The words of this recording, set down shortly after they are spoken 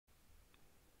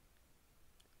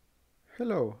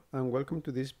Hello, and welcome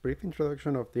to this brief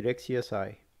introduction of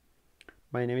DirectCSI.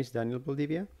 My name is Daniel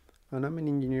Valdivia, and I'm an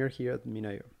engineer here at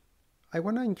Minayo. I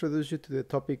want to introduce you to the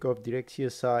topic of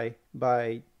DirectCSI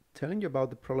by telling you about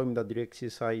the problem that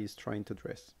DirectCSI is trying to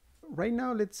address. Right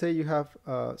now, let's say you have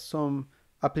some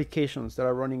applications that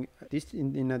are running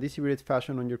in a distributed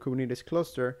fashion on your Kubernetes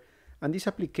cluster, and these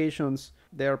applications,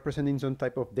 they are presenting some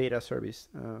type of data service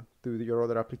to your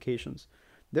other applications.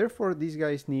 Therefore, these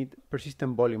guys need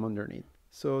persistent volume underneath.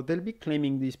 So they'll be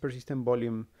claiming this persistent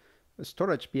volume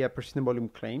storage via persistent volume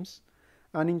claims.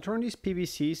 And in turn, these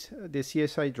PVCs, the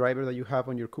CSI driver that you have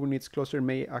on your Kubernetes cluster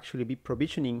may actually be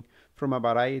provisioning from a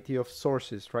variety of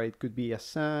sources, right? It could be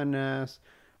Asana,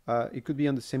 it could be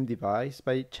on the same device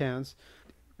by chance.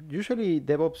 Usually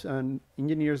DevOps and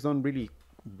engineers don't really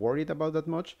worry about that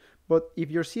much. But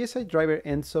if your CSI driver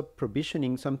ends up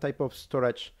provisioning some type of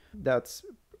storage that's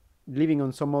living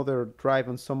on some other drive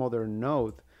on some other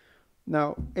node.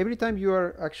 Now, every time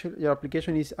your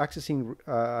application is accessing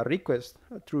a request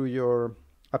through your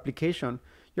application,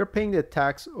 you're paying the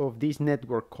tax of this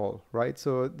network call, right?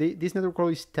 So this network call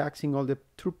is taxing all the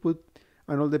throughput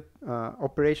and all the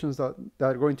operations that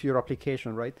are going to your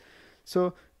application, right?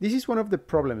 So this is one of the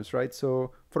problems, right?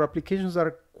 So for applications that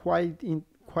are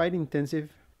quite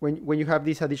intensive, when you have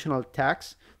these additional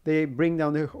tags, they bring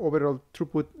down the overall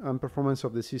throughput and performance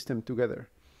of the system together.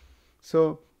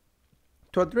 So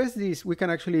to address this, we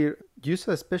can actually use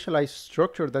a specialized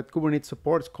structure that Kubernetes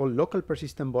supports called local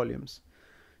persistent volumes.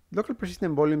 Local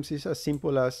persistent volumes is as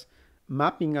simple as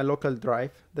mapping a local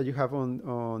drive that you have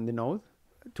on the node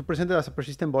to present it as a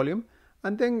persistent volume.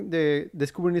 And then the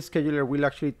Kubernetes scheduler will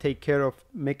actually take care of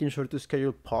making sure to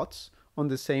schedule pods on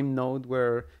the same node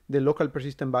where the local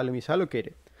persistent volume is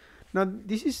allocated. Now,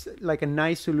 this is like a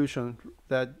nice solution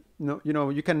that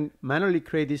you can manually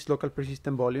create these local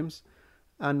persistent volumes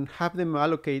and have them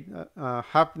allocate,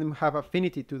 have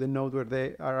affinity to the node where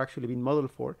they are actually being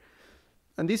modeled for.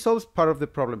 And this solves part of the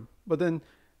problem. But then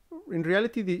in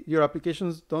reality, your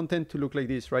applications don't tend to look like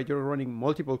this, right? You're running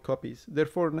multiple copies.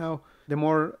 Therefore, now the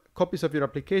more copies of your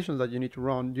applications that you need to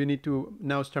run, you need to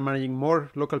now start managing more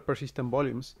local persistent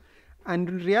volumes. And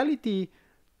in reality,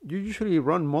 you usually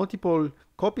run multiple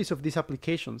copies of these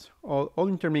applications, all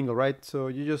intermingled, right? So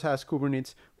you just ask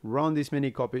Kubernetes, run these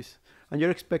many copies, and you're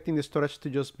expecting the storage to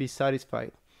just be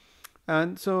satisfied.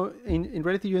 And so in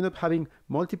reality, you end up having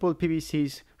multiple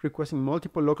PVCs requesting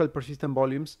multiple local persistent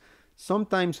volumes,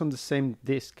 sometimes on the same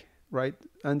disk, right?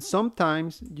 And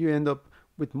sometimes you end up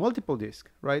with multiple disks,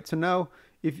 right? So now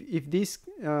if this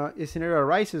scenario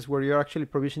arises where you're actually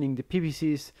provisioning the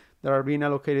PVCs that are being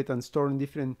allocated and stored in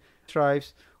different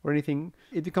drives or anything,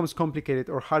 it becomes complicated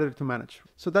or harder to manage.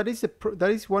 So that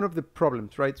is one of the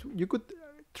problems, right? So you could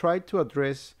try to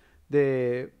address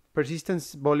the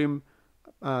persistence volume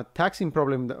taxing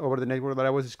problem over the network that I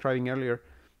was describing earlier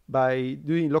by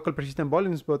doing local persistent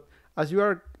volumes, but as you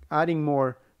are adding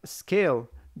more scale,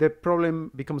 the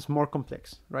problem becomes more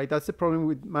complex, right? That's the problem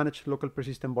with managed local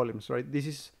persistent volumes, right? This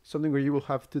is something where you will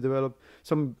have to develop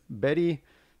some very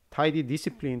tidy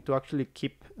discipline to actually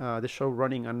keep the show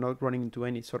running and not running into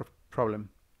any sort of problem.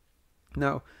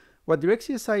 Now, what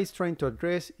DirectCSI is trying to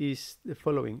address is the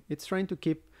following. It's trying to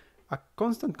keep a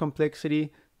constant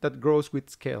complexity that grows with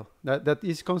scale, that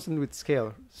is constant with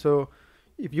scale. So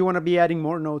if you want to be adding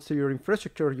more nodes to your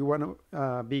infrastructure, you want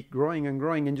to be growing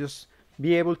and just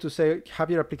be able to say,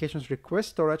 have your applications request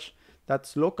storage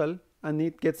that's local and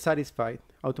it gets satisfied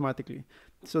automatically.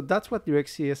 So that's what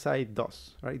DirectCSI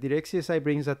does, right? DirectCSI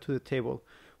brings that to the table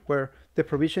where the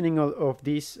provisioning of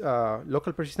these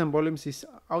local persistent volumes is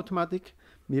automatic.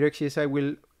 DirectCSI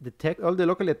will detect all the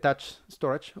locally attached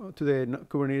storage to the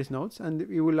Kubernetes nodes and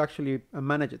it will actually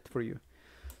manage it for you.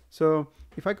 So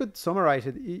if I could summarize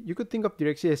it, you could think of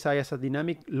DirectCSI as a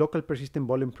dynamic local persistent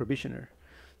volume provisioner.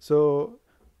 So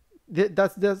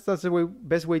that's the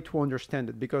best way to understand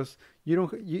it, because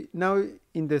now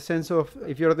in the sense of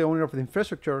if you're the owner of the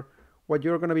infrastructure, what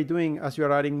you're going to be doing as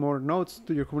you're adding more nodes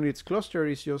to your Kubernetes cluster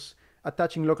is just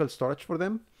attaching local storage for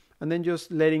them and then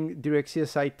just letting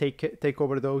DirectCSI take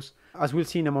over those, as we'll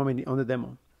see in a moment on the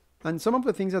demo. And some of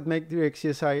the things that make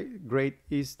DirectCSI great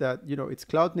is that it's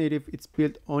cloud native, it's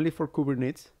built only for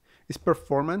Kubernetes, it's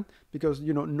performant because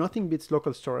nothing beats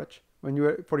local storage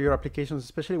for your applications,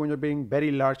 especially when you're building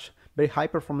very large, very high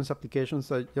performance applications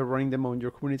that you're running them on your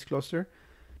Kubernetes cluster.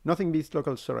 Nothing beats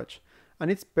local storage.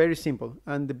 And it's very simple.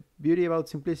 And the beauty about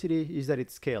simplicity is that it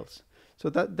scales.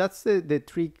 So that's the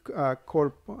three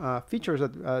core features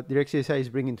that DirectCSI is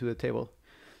bringing to the table.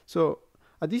 So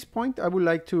at this point, I would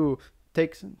like to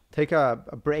take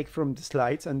a break from the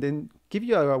slides and then give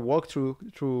you a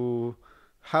walkthrough through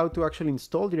how to actually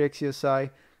install DirectCSI,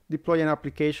 deploy an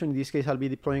application. In this case, I'll be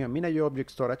deploying a Minayo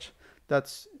object storage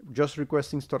that's just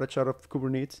requesting storage out of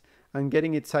Kubernetes and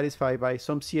getting it satisfied by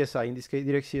some CSI. In this case,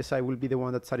 DirectCSI will be the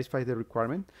one that satisfies the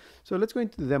requirement. So let's go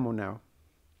into the demo now.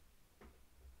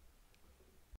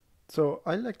 So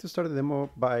I'd like to start the demo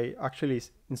by actually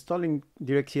installing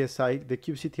DirectCSI, the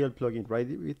kubectl plugin, right?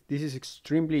 This is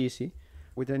extremely easy.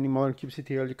 With any modern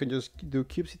kubectl, you can just do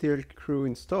kubectl crew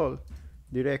install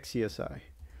DirectCSI.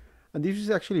 And this is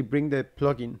actually bring the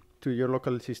plugin to your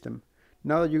local system.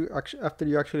 Now that after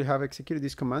you actually have executed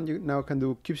this command, you now can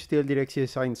do kubectl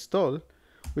DirectCSI install,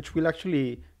 which will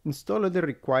actually install all the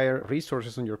required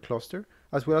resources on your cluster,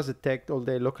 as well as detect all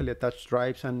the locally attached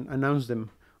drives and announce them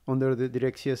under the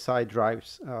DirectCSI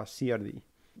drives CRD.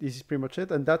 This is pretty much it,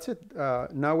 and that's it.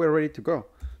 Now we're ready to go.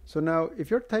 So now,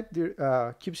 if you type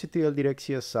kubectl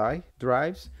DirectCSI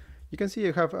drives, you can see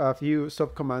you have a few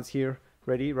subcommands here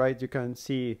ready, right? You can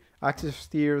see access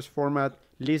tiers, format,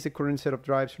 list the current set of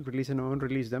drives, release and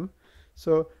unrelease them.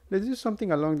 So let's do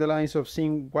something along the lines of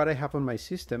seeing what I have on my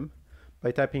system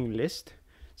by typing list.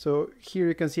 So here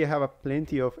you can see I have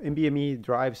plenty of NVMe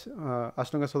drives,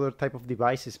 as long as other type of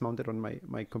devices mounted on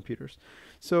my computers.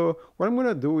 So what I'm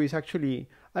gonna do is actually,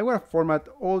 I wanna format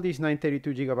all these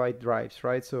 932 gigabyte drives,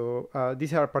 right? So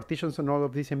these are partitions on all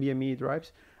of these NVMe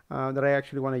drives that I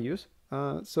actually wanna use.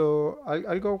 So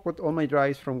I'll go with all my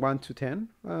drives from 1 to 10,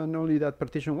 and only that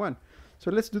partition 1. So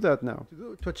let's do that now.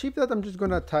 To achieve that, I'm just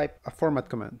gonna type a format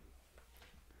command.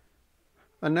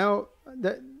 And now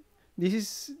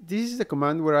this is the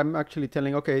command where I'm actually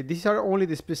telling, okay, these are only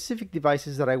the specific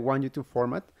devices that I want you to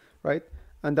format, right?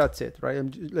 And that's it, right?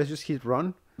 Let's just hit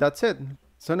run. That's it.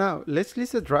 So now let's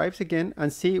list the drives again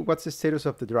and see what's the status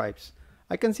of the drives.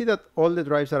 I can see that all the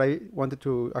drives that I wanted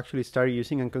to actually start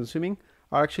using and consuming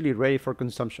are actually ready for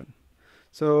consumption.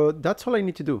 So that's all I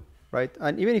need to do, right?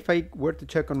 And even if I were to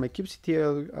check on my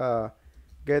kubectl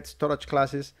get storage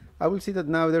classes, I will see that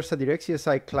now there's a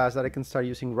DirectCSI class that I can start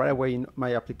using right away in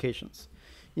my applications.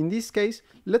 In this case,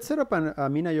 let's set up a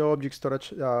Minayo object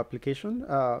storage application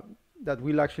that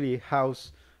will actually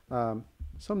house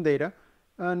some data,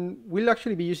 and we'll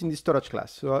actually be using this storage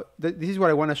class. So this is what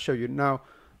I want to show you now.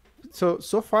 So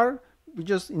far, we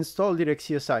just installed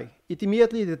DirectCSI. It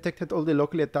immediately detected all the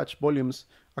locally attached volumes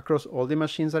across all the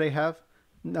machines that I have.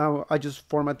 Now I just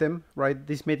format them, right?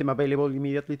 This made them available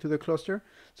immediately to the cluster.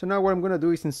 So now what I'm going to do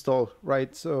is install,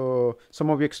 right? So some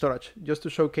object storage, just to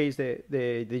showcase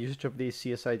the usage of this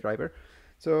CSI driver.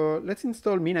 So let's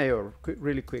install Minayo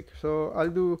really quick. So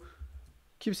I'll do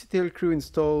kubectl crew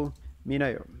install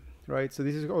Minayo, right? So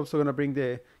this is also going to bring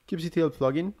the kubectl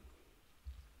plugin.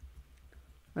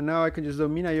 And now I can just do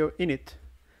Minayo init,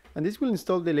 and this will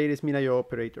install the latest Minayo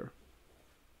operator.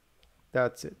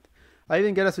 That's it. I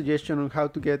even get a suggestion on how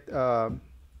to get a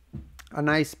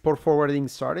nice port forwarding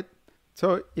started.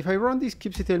 So if I run this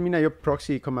kubectl Minayo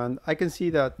proxy command, I can see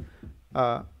that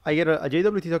I get a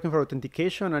JWT token for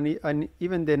authentication and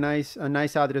even a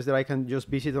nice address that I can just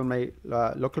visit on my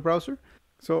local browser.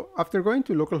 So after going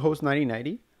to localhost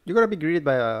 9090, you're going to be greeted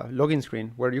by a login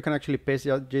screen where you can actually paste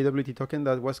the JWT token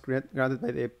that was granted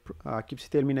by the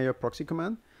kubectl Minayo proxy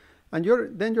command. And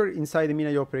then you're inside the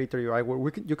Minayo operator UI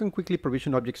where you can quickly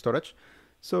provision object storage.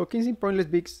 So case in point,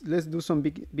 let's do some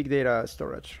big data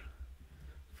storage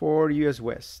for US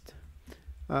West.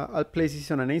 I'll place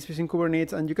this on a namespace in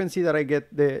Kubernetes, and you can see that I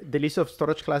get the list of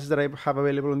storage classes that I have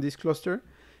available on this cluster.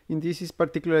 In this is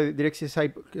particularly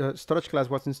DirectCSI storage class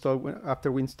was installed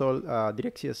after we installed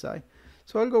DirectCSI.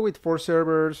 So I'll go with 4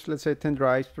 servers, let's say 10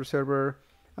 drives per server.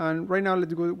 And right now,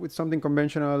 let's go with something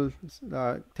conventional,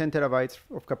 10 terabytes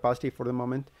of capacity for the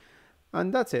moment.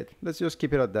 And that's it. Let's just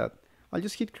keep it at that. I'll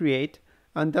just hit create,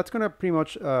 and that's going to pretty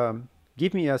much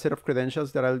give me a set of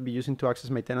credentials that I'll be using to access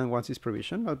my tenant once it's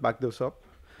provisioned. I'll back those up.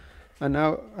 And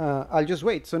now I'll just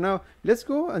wait. So now let's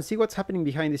go and see what's happening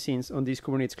behind the scenes on this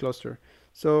Kubernetes cluster.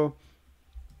 So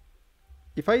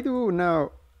if I do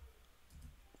now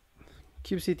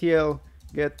kubectl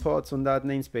get pods on that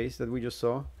namespace that we just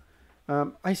saw,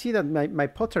 I see that my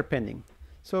pods are pending.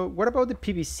 So what about the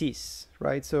PVCs,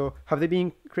 right? So have they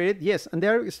been created? Yes, and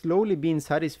they're slowly being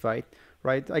satisfied,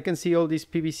 right? I can see all these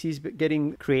PVCs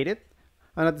getting created.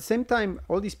 And at the same time,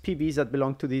 all these PVs that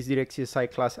belong to this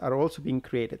DirectCSI class are also being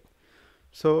created.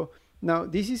 So now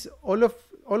this is all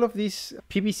of these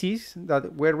PVCs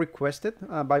that were requested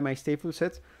by my stateful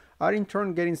sets are in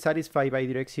turn getting satisfied by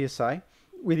DirectCSI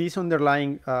with these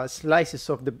underlying slices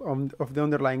of the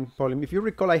underlying volume. If you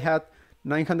recall, I had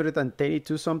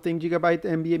 932 something gigabyte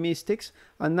NVMe sticks,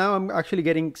 and now I'm actually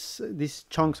getting these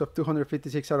chunks of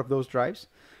 256 out of those drives,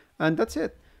 and that's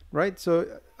it. right?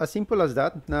 So as simple as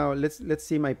that. Now let's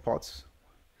see my pods.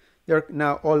 They're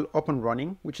now all up and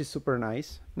running, which is super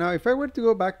nice. Now, if I were to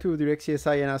go back to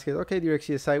DirectCSI and ask it, okay,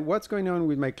 DirectCSI, what's going on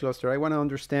with my cluster? I want to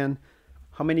understand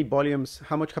how many volumes,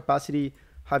 how much capacity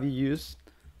have you used?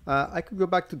 I could go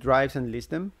back to drives and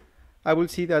list them. I will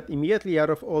see that immediately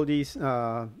out of all these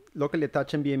locally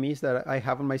attached NVMEs that I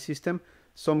have on my system,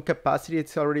 some capacity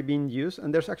it's already been used,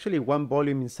 and there's actually one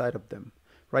volume inside of them.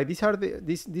 Right,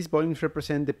 these volumes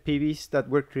represent the PVs that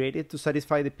were created to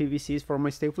satisfy the PVCs for my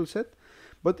stateful set.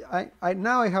 But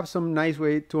now I have some nice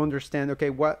way to understand, okay,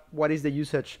 what is the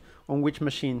usage on which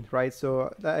machine, right?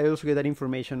 So I also get that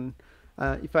information.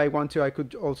 If I want to, I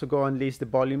could also go and list the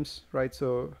volumes, right?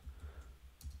 So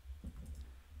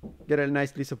get a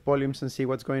nice list of volumes and see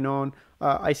what's going on.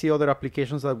 I see other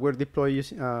applications that were deployed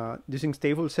using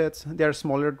stateful sets. They are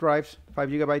smaller drives, 5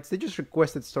 gigabytes. They just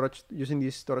requested storage using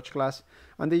this storage class,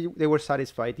 and they were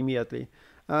satisfied immediately.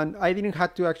 And I didn't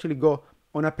have to actually go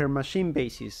on a per machine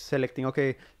basis, selecting,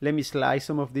 okay, let me slice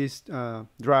some of these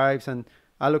drives and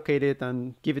allocate it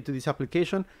and give it to this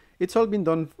application. It's all been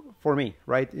done for me,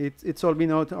 right? It's all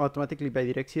been automatically by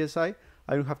DirectCSI.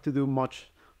 I don't have to do much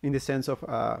in the sense of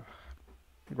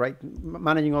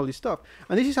managing all this stuff.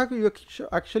 And this is how you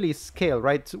actually scale,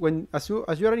 right? So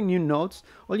as you're adding new nodes,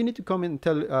 all you need to come and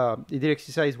tell the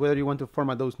DirectCSI is whether you want to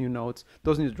format those new nodes,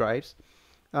 those new drives.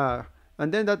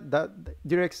 And then that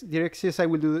DirectCSI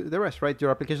will do the rest, right?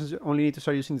 Your applications only need to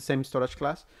start using the same storage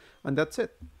class, and that's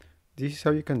it. This is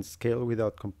how you can scale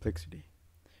without complexity,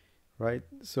 right?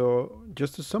 So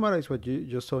just to summarize what you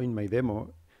just saw in my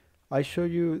demo, I show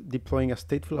you deploying a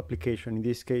stateful application, in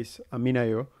this case, a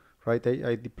MinIO, right?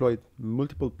 I deployed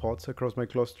multiple pods across my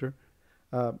cluster.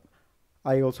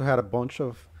 I also had a bunch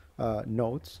of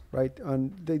nodes, right?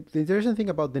 And the interesting thing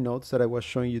about the nodes that I was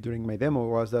showing you during my demo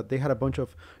was that they had a bunch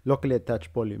of locally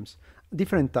attached volumes,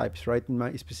 different types, right?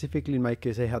 Specifically in my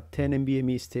case, I had 10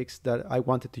 NVMe sticks that I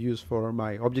wanted to use for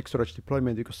my object storage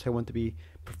deployment because I want to be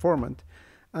performant.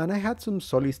 And I had some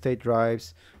solid state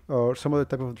drives or some other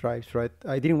type of drives, right?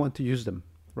 I didn't want to use them,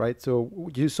 right? So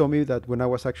you saw me that when I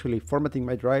was actually formatting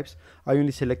my drives, I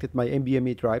only selected my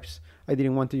NVMe drives. I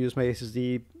didn't want to use my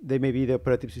SSD. They may be the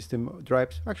operative system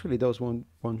drives. Actually, those won't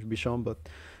be shown, but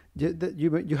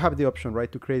you have the option,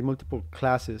 right, to create multiple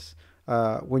classes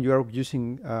when you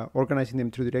are organizing them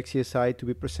through DirectCSI to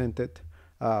be presented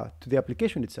to the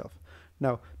application itself.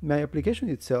 Now, my application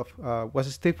itself was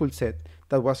a stateful set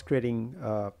that was creating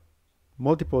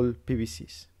multiple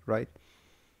PVCs, right?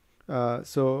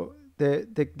 So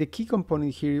the key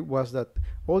component here was that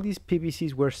all these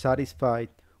PVCs were satisfied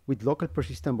with local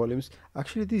persistent volumes.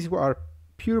 Actually, these are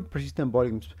pure persistent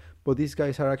volumes, but these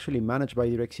guys are actually managed by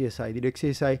DirectCSI.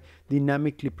 DirectCSI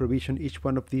dynamically provision each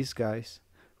one of these guys,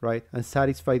 right, and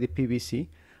satisfy the PVC.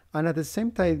 And at the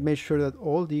same time, make sure that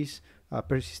all these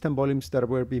persistent volumes that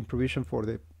were being provisioned for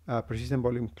the persistent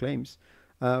volume claims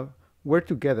were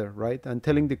together, right? And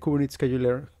telling the Kubernetes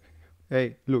scheduler,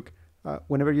 hey, look,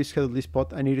 whenever you schedule this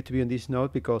pod, I need it to be on this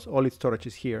node because all its storage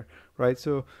is here, right?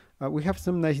 So we have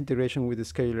some nice integration with the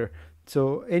scheduler.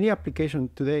 So any application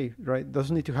today, right,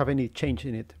 doesn't need to have any change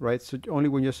in it, right? So only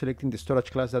when you're selecting the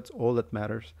storage class, that's all that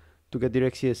matters to get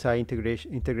DirectCSI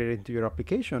integrated into your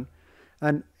application.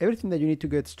 And everything that you need to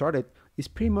get started is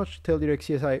pretty much tell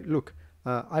DirectCSI, look,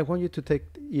 I want you to take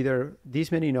either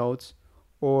these many nodes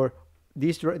or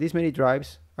these many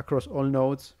drives across all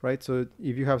nodes, right? So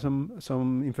if you have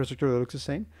some infrastructure that looks the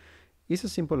same, it's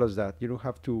as simple as that. You don't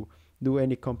have to do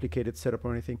any complicated setup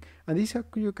or anything. And this is how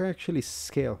you can actually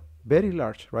scale very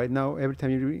large. Right now, every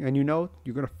time you do a new node,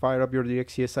 you're going to fire up your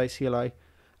DirectCSI CLI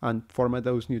and format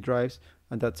those new drives,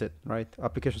 and that's it, right?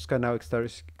 Applications can now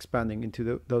start expanding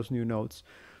into those new nodes.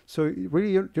 So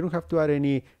really, you don't have to add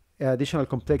any additional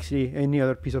complexity, any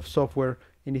other piece of software,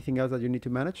 anything else that you need to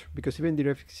manage, because even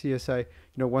DirectCSI,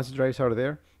 once the drives are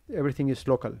there, everything is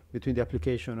local between the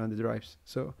application and the drives.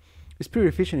 So it's pretty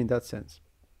efficient in that sense.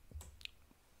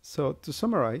 So to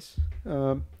summarize,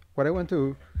 what I want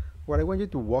you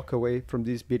to walk away from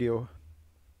this video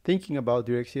thinking about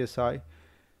DirectCSI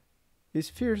is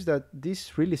first that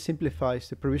this really simplifies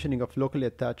the provisioning of locally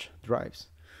attached drives.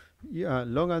 Yeah,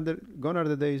 gone are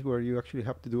the days where you actually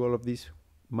have to do all of this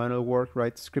manual work,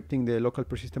 right? Scripting the local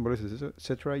persistent volumes,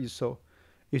 etc. You saw,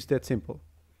 it's that simple.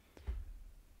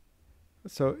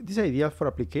 So this is ideal for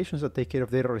applications that take care of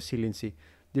data resiliency.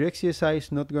 DirectCSI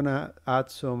is not gonna add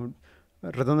some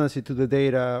redundancy to the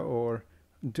data or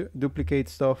duplicate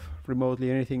stuff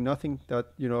remotely, anything, nothing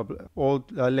that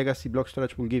old legacy block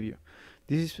storage will give you.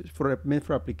 This is meant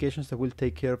for applications that will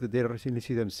take care of the data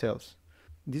resiliency themselves.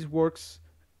 This works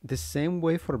the same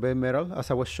way for bare metal as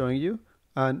I was showing you,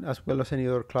 and as well as any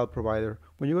other cloud provider.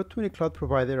 When you go to any cloud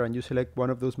provider and you select one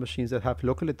of those machines that have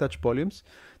locally attached volumes,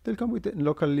 they'll come with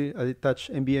locally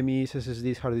attached NVMe's,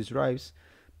 SSDs, hard disk drives.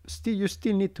 You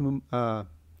still need to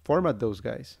format those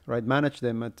guys, right? Manage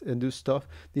them and do stuff.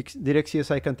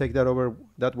 DirectCSI can take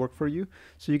that work for you,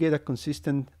 so you get a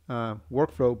consistent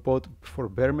workflow both for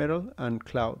bare metal and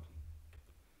cloud.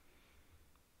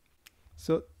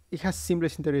 So it has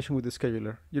seamless integration with the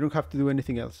scheduler. You don't have to do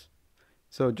anything else.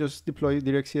 So just deploy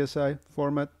DirectCSI,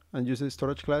 format, and use the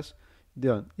storage class.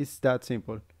 Done. It's that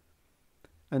simple.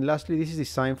 And lastly, this is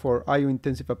designed for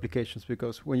IO-intensive applications,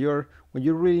 because when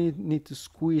you really need to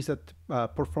squeeze that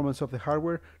performance of the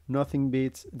hardware, nothing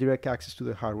beats direct access to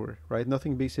the hardware, right?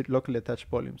 Nothing beats it locally attached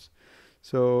volumes.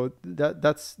 So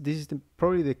this is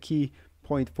probably the key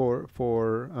point for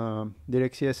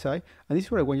DirectCSI, and this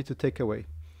is what I want you to take away.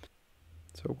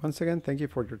 So once again, thank you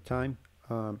for your time.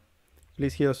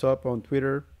 Please hit us up on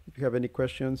Twitter if you have any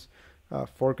questions.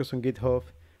 Fork us on GitHub.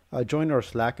 Join our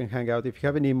Slack and hang out. If you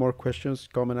have any more questions,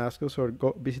 come and ask us, or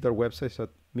go visit our website at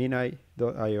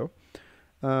minai.io.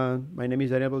 My name is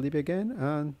Daniel Valdivia again,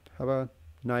 and have a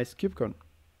nice KubeCon.